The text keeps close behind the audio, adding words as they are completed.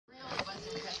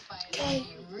Hey,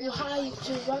 well, hi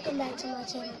YouTube, welcome back to my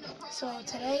channel. So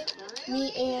today,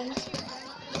 me and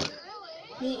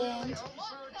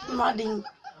Mudding.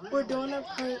 we're doing a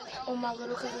prank on my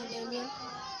little cousin Damien.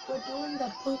 We're doing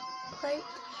the poop prank.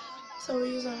 So we're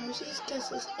using Hershey's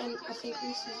Kisses and I think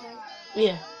Reese's, right?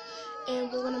 Yeah.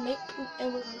 And we're gonna make poop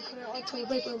and we're gonna put it on toilet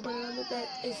paper and put it on the bed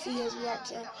and see his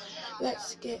reaction.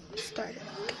 Let's get started.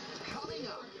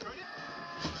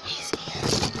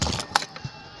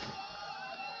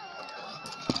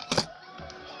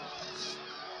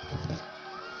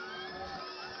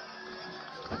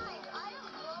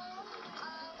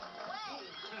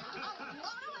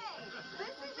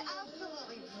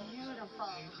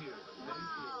 Thank you.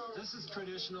 This is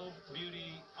traditional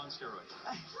beauty on steroids.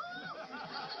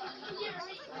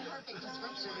 Perfect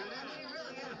description. It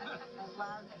really is. I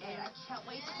love it. I can't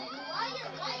wait to take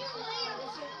a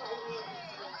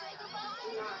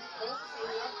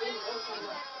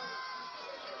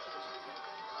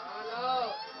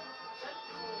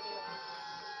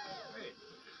Great.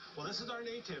 Well, this is our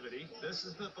nativity. This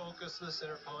is the focus, the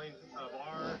center point of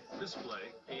our display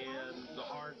and the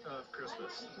heart of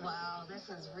Christmas. Wow, this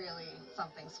is really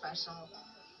something special.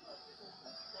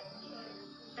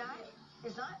 That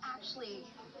is not actually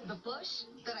the bush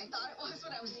that I thought it was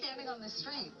when I was standing on the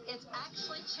street. It's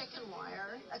actually chicken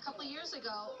wire. A couple years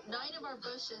ago, 9 of our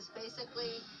bushes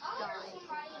basically died.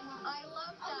 I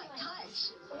love that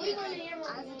touch.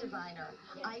 As a designer,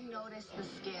 I notice the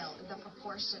scale, the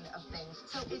proportion of things.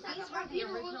 So if these were the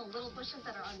original little bushes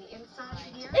that are on the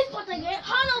inside here, It's about to get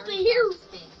hot up in here.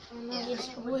 It's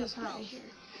always hot in here.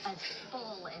 as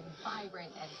full and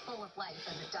vibrant and full of life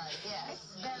as it does. Yes.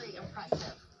 It's very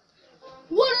impressive.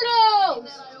 What are And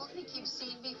those? that I don't think you've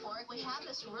seen before. We have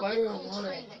this Why really do you cool want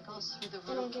tree it? that goes through the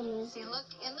They don't give me roof. one. See, look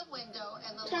in the window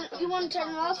and the Turn- look you wanna at the turn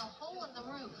it top. off? There's a hole in the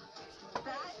roof.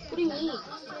 What do you mean?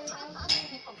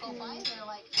 People go by and they're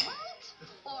like,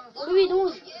 what? What are we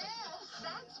doing? Yes,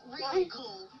 That's really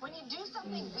cool. When you do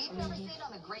something we've never seen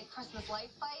on a Great Christmas Light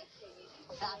Fight,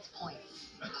 that's points.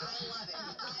 I love it.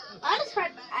 I just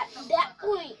heard at that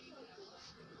point.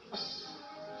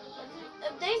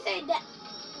 If they say that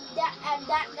at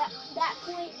that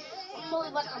point, I'm really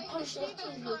about to push this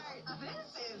TV.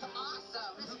 This is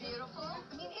awesome. It's beautiful.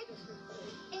 I mean,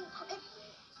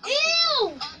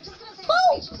 Ew! I'm just gonna say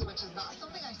Poop! speeches, which is not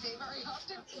something I say very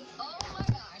often. Oh my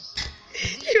gosh.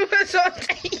 She was on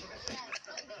tape.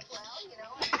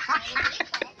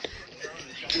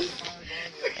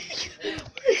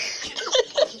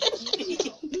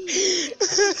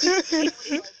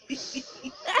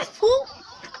 That's poop.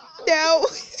 No.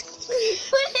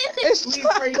 It's It's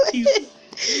chocolate.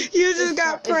 You just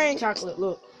got pranked. chocolate.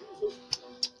 Look,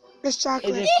 It's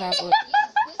chocolate. it is chocolate.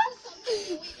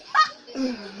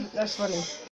 That's funny.